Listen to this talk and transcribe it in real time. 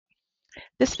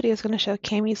This video is going to show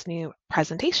Kami's new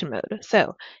presentation mode.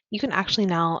 So you can actually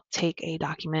now take a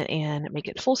document and make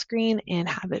it full screen and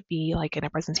have it be like in a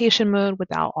presentation mode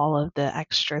without all of the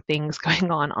extra things going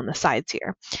on the sides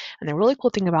here. And the really cool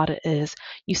thing about it is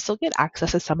you still get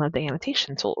access to some of the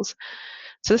annotation tools.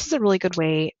 So this is a really good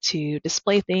way to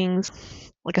display things,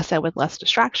 like I said, with less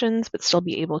distractions, but still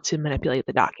be able to manipulate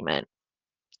the document.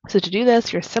 So to do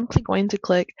this, you're simply going to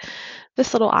click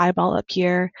this little eyeball up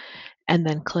here and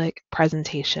then click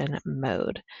presentation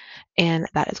mode. And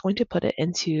that is going to put it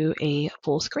into a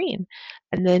full screen.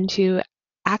 And then to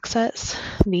access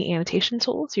the annotation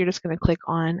tools, you're just going to click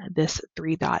on this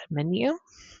three-dot menu.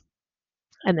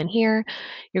 And then here,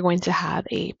 you're going to have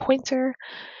a pointer,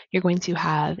 you're going to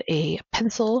have a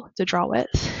pencil to draw with,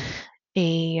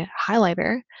 a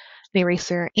highlighter, an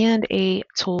eraser, and a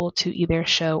tool to either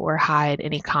show or hide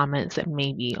any comments that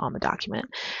may be on the document.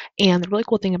 And the really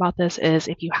cool thing about this is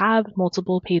if you have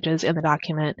multiple pages in the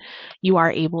document, you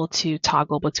are able to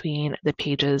toggle between the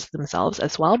pages themselves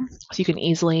as well. So you can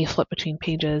easily flip between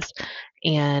pages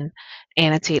and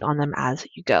annotate on them as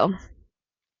you go.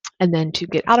 And then to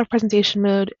get out of presentation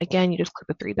mode, again, you just click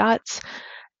the three dots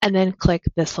and then click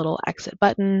this little exit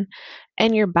button,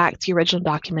 and you're back to your original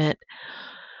document.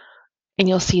 And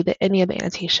you'll see that any of the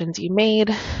annotations you made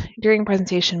during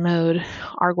presentation mode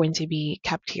are going to be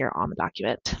kept here on the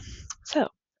document. So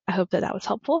I hope that was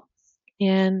helpful,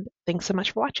 and thanks so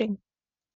much for watching.